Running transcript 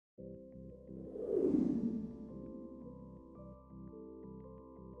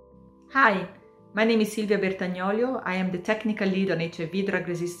Hi, my name is Silvia Bertagnolio. I am the technical lead on HIV drug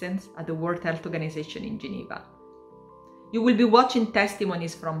resistance at the World Health Organization in Geneva. You will be watching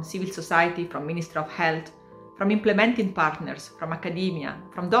testimonies from civil society, from Ministry of Health, from implementing partners, from academia,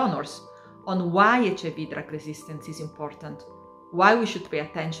 from donors, on why HIV drug resistance is important, why we should pay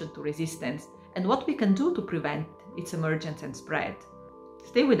attention to resistance, and what we can do to prevent its emergence and spread.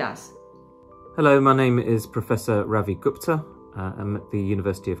 Stay with us. Hello, my name is Professor Ravi Gupta. I'm at the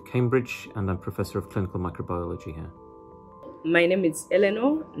University of Cambridge and I'm Professor of Clinical Microbiology here. My name is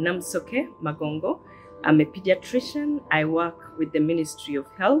Eleonor Magongo. I'm a pediatrician. I work with the Ministry of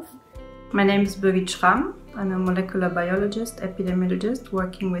Health. My name is Birgit Schramm. I'm a molecular biologist, epidemiologist,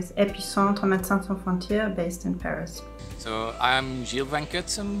 working with Epicentre Médecins Sans Frontières based in Paris. So I'm Gilles Van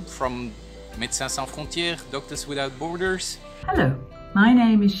Cutsem from Médecins Sans Frontières, Doctors Without Borders. Hello, my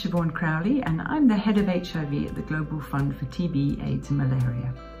name is Siobhan Crowley and I'm the head of HIV at the Global Fund for TB, AIDS and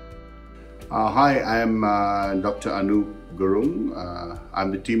Malaria. Hi, I'm Dr. Anup Gurung.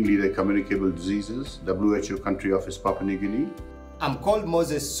 I'm the team leader Communicable Diseases, WHO Country Office Papua New Guinea. I'm called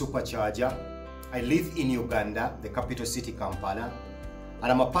Moses SuperCharger. I live in Uganda, the capital city Kampala,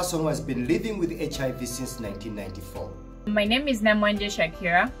 and I'm a person who has been living with HIV since 1994. My name is Namwanje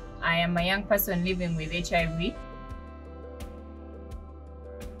Shakira. I am a young person living with HIV.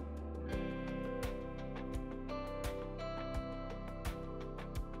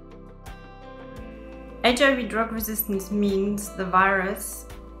 HIV drug resistance means the virus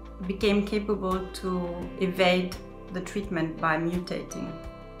became capable to evade the treatment by mutating,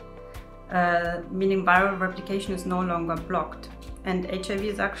 meaning viral replication is no longer blocked. And HIV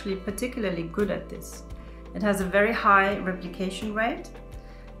is actually particularly good at this. It has a very high replication rate,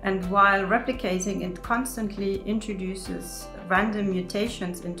 and while replicating, it constantly introduces random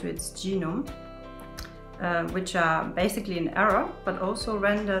mutations into its genome, which are basically an error, but also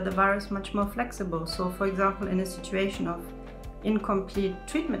render the virus much more flexible. So, for example, in a situation of incomplete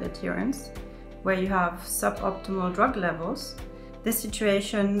treatment adherence, where you have suboptimal drug levels, this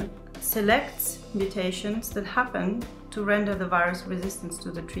situation selects mutations that happen to render the virus resistant to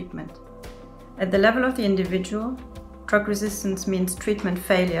the treatment. At the level of the individual, drug resistance means treatment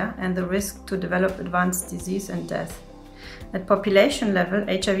failure and the risk to develop advanced disease and death. At population level,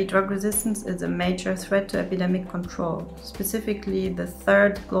 HIV drug resistance is a major threat to epidemic control. Specifically, the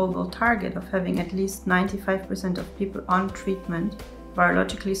third global target of having at least 95% of people on treatment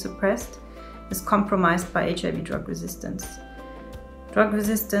virologically suppressed is compromised by HIV drug resistance. Drug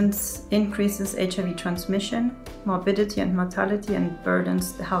resistance increases HIV transmission, morbidity and mortality, and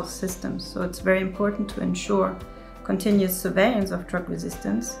burdens the health system. So it's very important to ensure continuous surveillance of drug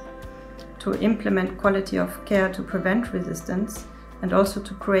resistance, to implement quality of care to prevent resistance, and also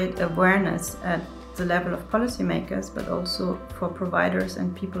to create awareness at the level of policymakers, but also for providers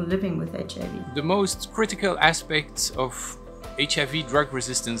and people living with HIV. The most critical aspects of HIV drug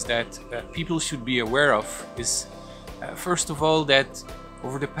resistance that people should be aware of is, first of all, that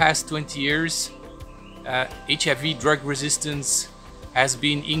over the past 20 years, HIV drug resistance has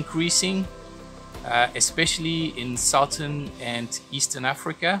been increasing, especially in Southern and Eastern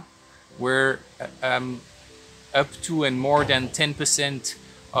Africa, where up to and more than 10%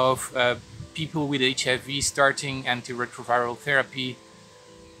 of people with HIV starting antiretroviral therapy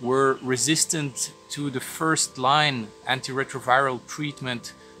were resistant to the first line antiretroviral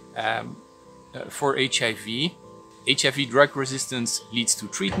treatment for HIV. HIV drug resistance leads to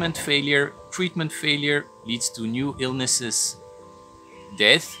treatment failure leads to new illnesses,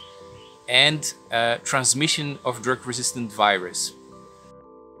 death, and transmission of drug-resistant virus.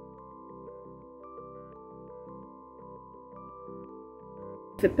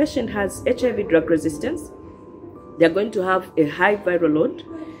 If a patient has HIV drug resistance, they're going to have a high viral load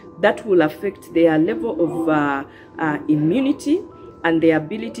that will affect their level of immunity and their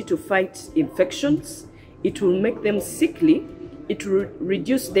ability to fight infections. It will make them sickly, it will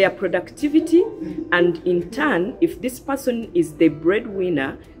reduce their productivity, and in turn, if this person is the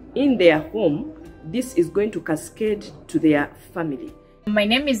breadwinner in their home, this is going to cascade to their family. My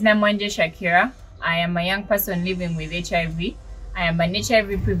name is Namwanje Shakira. I am a young person living with HIV. I am an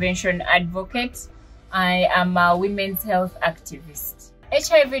HIV prevention advocate. I am a women's health activist.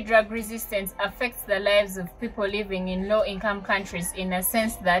 HIV drug resistance affects the lives of people living in low-income countries in a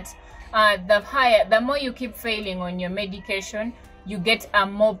sense that the more you keep failing on your medication, you get a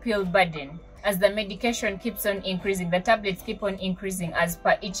more pill burden. As the medication keeps on increasing, the tablets keep on increasing as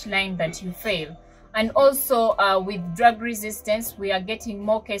per each line that you fail. And also with drug resistance, we are getting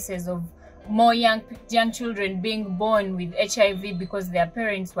more cases of more young children being born with HIV because their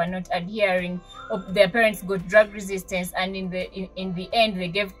parents were not adhering, or their parents got drug resistance, and in the end they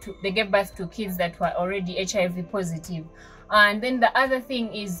gave birth to kids that were already HIV positive. And then the other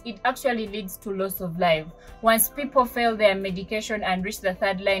thing is it actually leads to loss of life. Once people fail their medication and reach the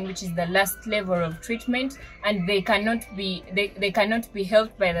third line, which is the last level of treatment, and they cannot be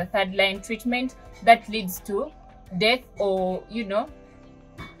helped by the third line treatment, that leads to death or, you know,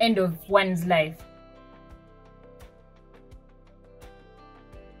 end of one's life.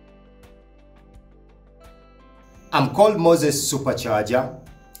 I'm called Moses SuperCharger.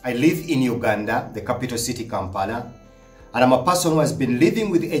 I live in Uganda, the capital city Kampala, and I'm a person who has been living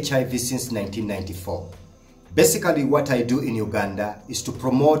with HIV since 1994. Basically, what I do in Uganda is to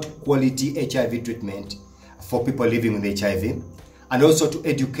promote quality HIV treatment for people living with HIV, and also to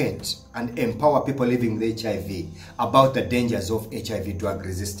educate and empower people living with HIV about the dangers of HIV drug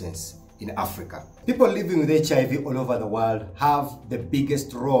resistance in Africa. People living with HIV all over the world have the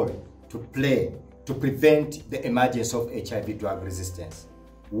biggest role to play to prevent the emergence of HIV drug resistance.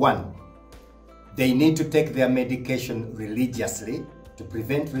 One, they need to take their medication religiously to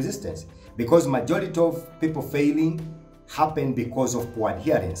prevent resistance, because majority of people failing happen because of poor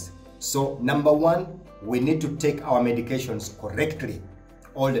adherence. So number one, we need to take our medications correctly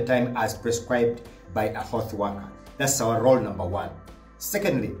all the time as prescribed by a health worker. That's our role number one.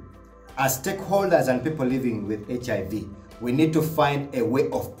 Secondly, as stakeholders and people living with HIV, we need to find a way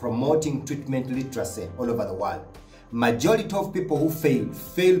of promoting treatment literacy all over the world. Majority of people who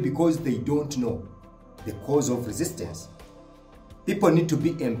fail because they don't know the cause of resistance. People need to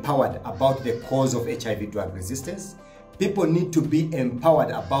be empowered about the cause of HIV drug resistance. People need to be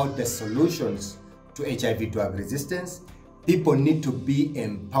empowered about the solutions to HIV drug resistance. People need to be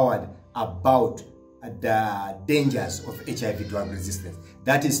empowered about the dangers of HIV drug resistance.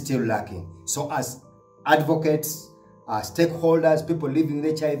 That is still lacking. So as advocates, stakeholders, people living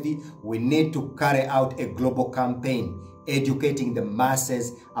with HIV, we need to carry out a global campaign educating the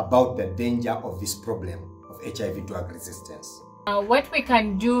masses about the danger of this problem of HIV drug resistance. What we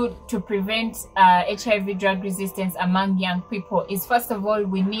can do to prevent HIV drug resistance among young people is, first of all,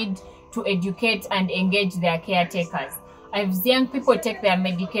 we need to educate and engage their caretakers. As young people take their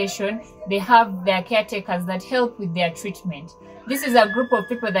medication, they have their caretakers that help with their treatment. This is a group of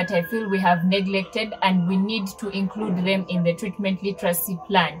people that I feel we have neglected, and we need to include them in the treatment literacy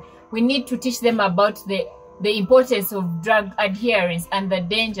plan. We need to teach them about the importance of drug adherence and the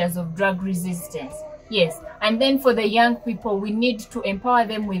dangers of drug resistance. Yes, and then for the young people, we need to empower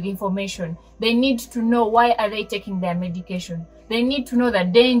them with information. They need to know why are they taking their medication. They need to know the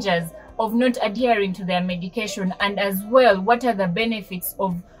dangers of not adhering to their medication, and as well, what are the benefits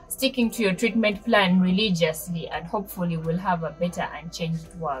of sticking to your treatment plan religiously, and hopefully we'll have a better and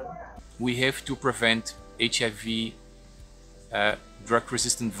changed world. We have to prevent HIV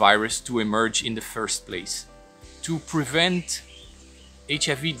drug-resistant virus to emerge in the first place. To prevent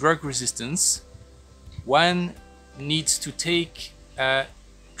HIV drug resistance, one needs to take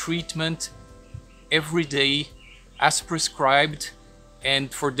treatment every day as prescribed,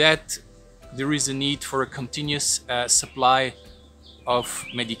 and for that there is a need for a continuous supply of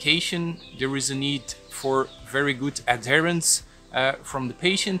medication. There is a need for very good adherence from the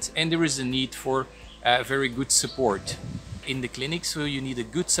patient, and there is a need for very good support in the clinic. So you need a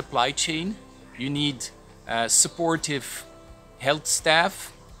good supply chain, you need supportive health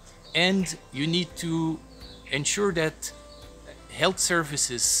staff, and you need to ensure that health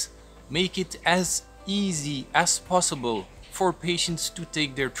services make it as easy as possible for patients to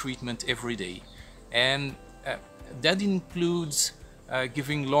take their treatment every day. And that includes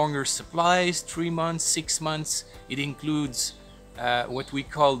giving longer supplies, 3 months, 6 months. It includes what we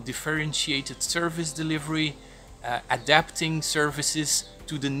call differentiated service delivery, adapting services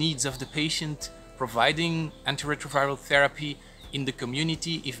to the needs of the patient, providing antiretroviral therapy in the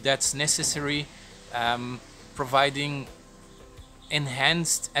community if that's necessary, providing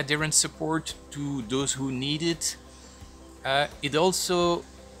enhanced adherence support to those who need it. It also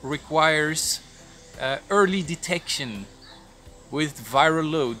requires early detection with viral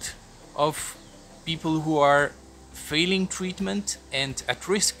load of people who are failing treatment and at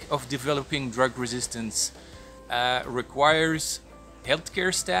risk of developing drug resistance. Requires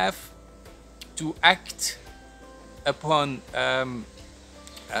healthcare staff to act upon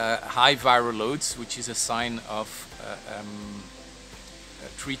high viral loads, which is a sign of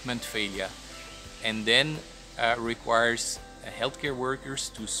treatment failure, and then requires healthcare workers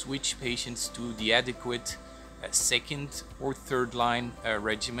to switch patients to the adequate second or third line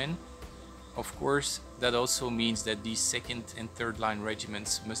regimen. of course, that also means that these second and third line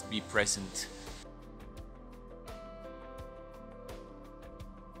regimens must be present.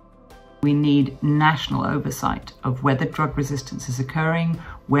 We need national oversight of whether drug resistance is occurring,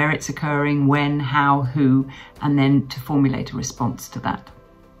 where it's occurring, when, how, who, and then to formulate a response to that.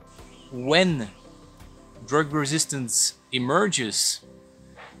 When drug resistance emerges,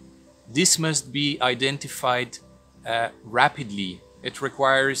 this must be identified rapidly. It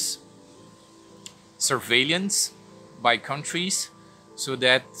requires surveillance by countries so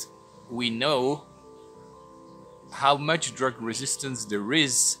that we know how much drug resistance there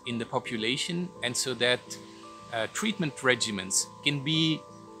is in the population, and so that treatment regimens can be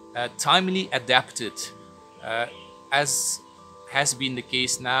timely adapted, as has been the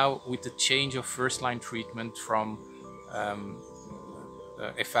case now with the change of first-line treatment from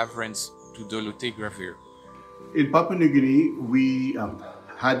efavirenz to dolutegravir. In Papua New Guinea, we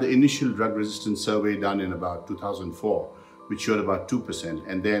had the initial drug resistance survey done in about 2004, which showed about 2%,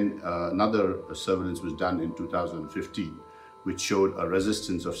 and then another surveillance was done in 2015, which showed a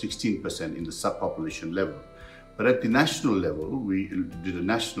resistance of 16% in the subpopulation level. But at the national level, we did a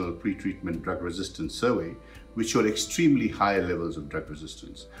national pre-treatment drug resistance survey, which showed extremely high levels of drug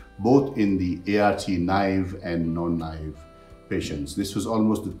resistance, both in the ART naive and non-naive patients. This was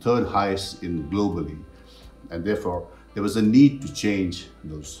almost the third highest globally, and therefore there was a need to change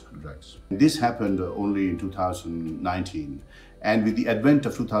those drugs. This happened only in 2019, and with the advent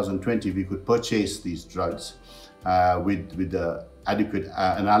of 2020, we could purchase these drugs with the adequate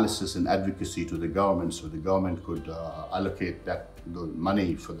analysis and advocacy to the government, so the government could allocate the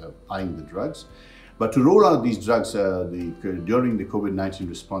money for buying the drugs. But to roll out these drugs during the COVID-19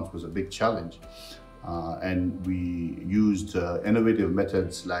 response was a big challenge. And we used innovative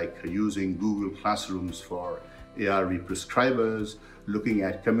methods like using Google Classrooms for ARV prescribers, looking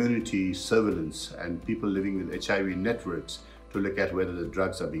at community surveillance and people living with HIV networks to look at whether the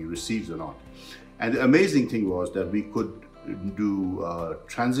drugs are being received or not. And the amazing thing was that we could do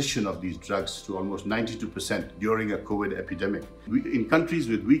transition of these drugs to almost 92% during a COVID epidemic. In countries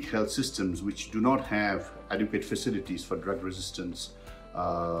with weak health systems which do not have adequate facilities for drug resistance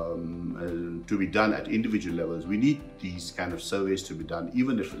to be done at individual levels, we need these kind of surveys to be done,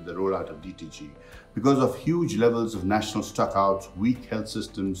 even if the rollout of DTG. Because of huge levels of national stockouts, weak health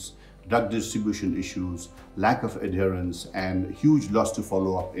systems, drug distribution issues, lack of adherence, and huge loss to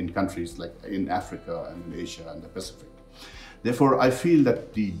follow-up in countries like in Africa and in Asia and the Pacific. Therefore, I feel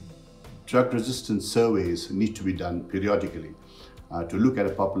that the drug resistance surveys need to be done periodically to look at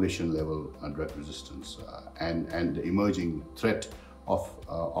a population level drug resistance and the emerging threat of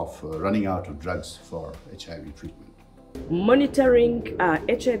running out of drugs for HIV treatment. Monitoring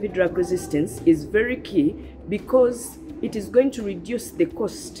HIV drug resistance is very key because it is going to reduce the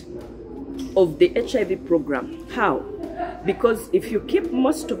cost of the HIV program. How? Because if you keep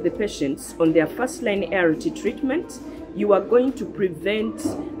most of the patients on their first-line ART treatment, you are going to prevent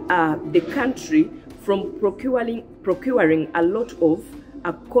the country from procuring a lot of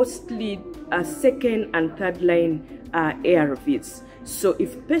costly second and third line ARVs. So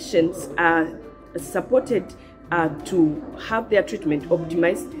if patients are supported to have their treatment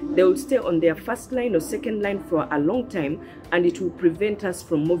optimized, they will stay on their first line or second line for a long time, and it will prevent us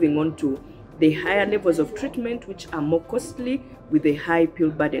from moving on to the higher levels of treatment, which are more costly with a high pill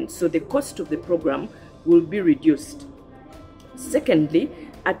burden. So the cost of the program will be reduced. Secondly,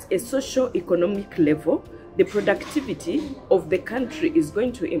 at a socio-economic level, the productivity of the country is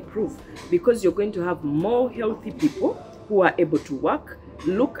going to improve because you're going to have more healthy people who are able to work,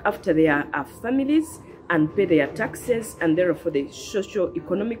 look after their families, and pay their taxes, and therefore the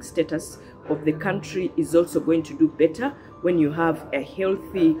socio-economic status of the country is also going to do better when you have a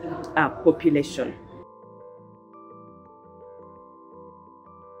healthy population.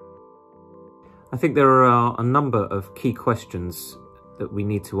 I think there are a number of key questions that we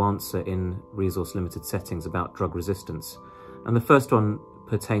need to answer in resource-limited settings about drug resistance. And the first one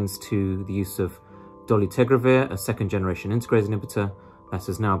pertains to the use of dolutegravir, a second-generation integrase inhibitor that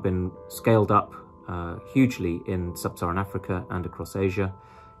has now been scaled up hugely in sub-Saharan Africa and across Asia.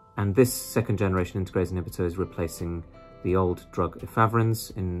 And this second-generation integrase inhibitor is replacing the old drug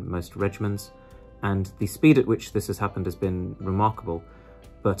efavirenz in most regimens. And the speed at which this has happened has been remarkable.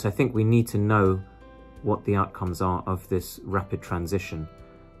 But I think we need to know what the outcomes are of this rapid transition.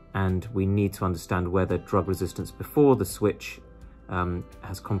 And we need to understand whether drug resistance before the switch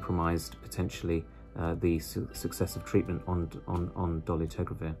has compromised potentially the success of treatment on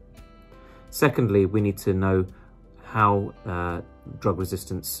dolutegravir. Secondly, we need to know how drug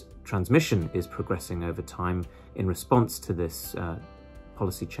resistance transmission is progressing over time in response to this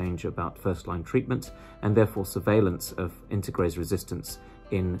policy change about first-line treatment, and therefore surveillance of integrase resistance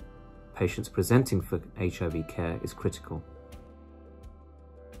in patients presenting for HIV care is critical.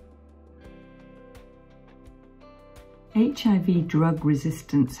 HIV drug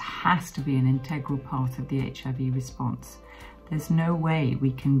resistance has to be an integral part of the HIV response. There's no way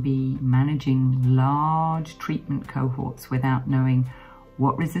we can be managing large treatment cohorts without knowing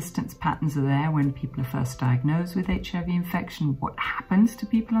what resistance patterns are there when people are first diagnosed with HIV infection, what happens to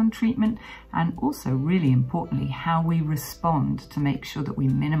people on treatment, and also, really importantly, how we respond to make sure that we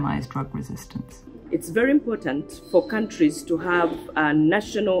minimize drug resistance. It's very important for countries to have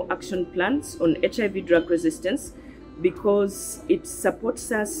national action plans on HIV drug resistance, because it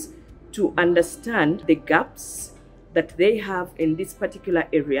supports us to understand the gaps that they have in this particular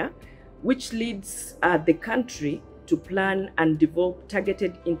area, which leads the country to plan and develop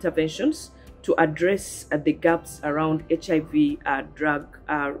targeted interventions to address the gaps around HIV drug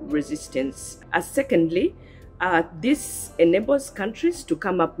resistance. Secondly, this enables countries to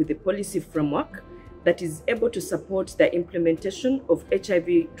come up with a policy framework that is able to support the implementation of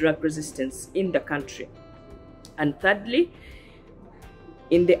HIV drug resistance in the country. And thirdly,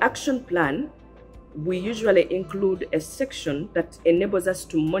 in the action plan, we usually include a section that enables us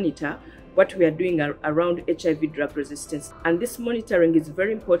to monitor what we are doing around HIV drug resistance. And this monitoring is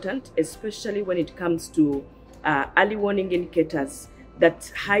very important, especially when it comes to early warning indicators that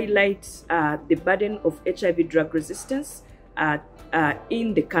highlight the burden of HIV drug resistance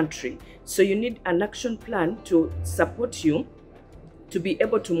in the country. So you need an action plan to support you to be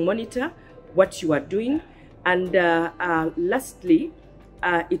able to monitor what you are doing. And lastly,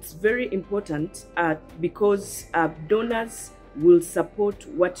 it's very important because donors will support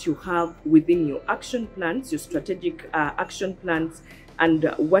what you have within your action plans, your strategic action plans, and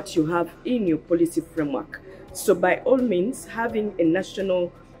what you have in your policy framework. So by all means, having a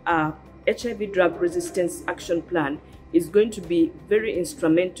national HIV drug resistance action plan is going to be very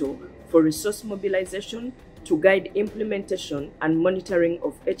instrumental for resource mobilization to guide implementation and monitoring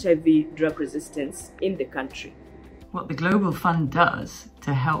of HIV drug resistance in the country. What the Global Fund does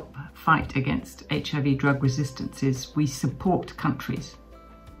to help fight against HIV drug resistance is we support countries.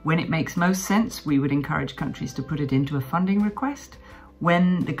 When it makes most sense, we would encourage countries to put it into a funding request.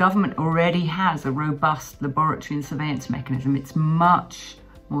 When the government already has a robust laboratory and surveillance mechanism, it's much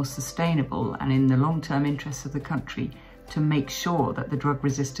more sustainable and in the long-term interests of the country to make sure that the drug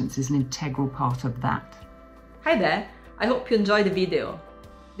resistance is an integral part of that. Hi there, I hope you enjoyed the video.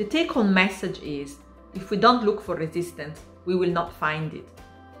 The take-home message is, if we don't look for resistance, we will not find it.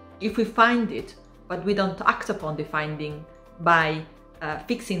 If we find it, but we don't act upon the finding by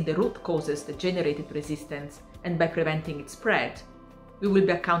fixing the root causes that generated resistance and by preventing its spread, we will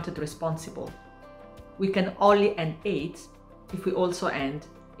be accounted responsible. We can only end AIDS if we also end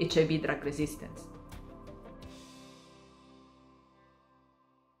HIV drug resistance.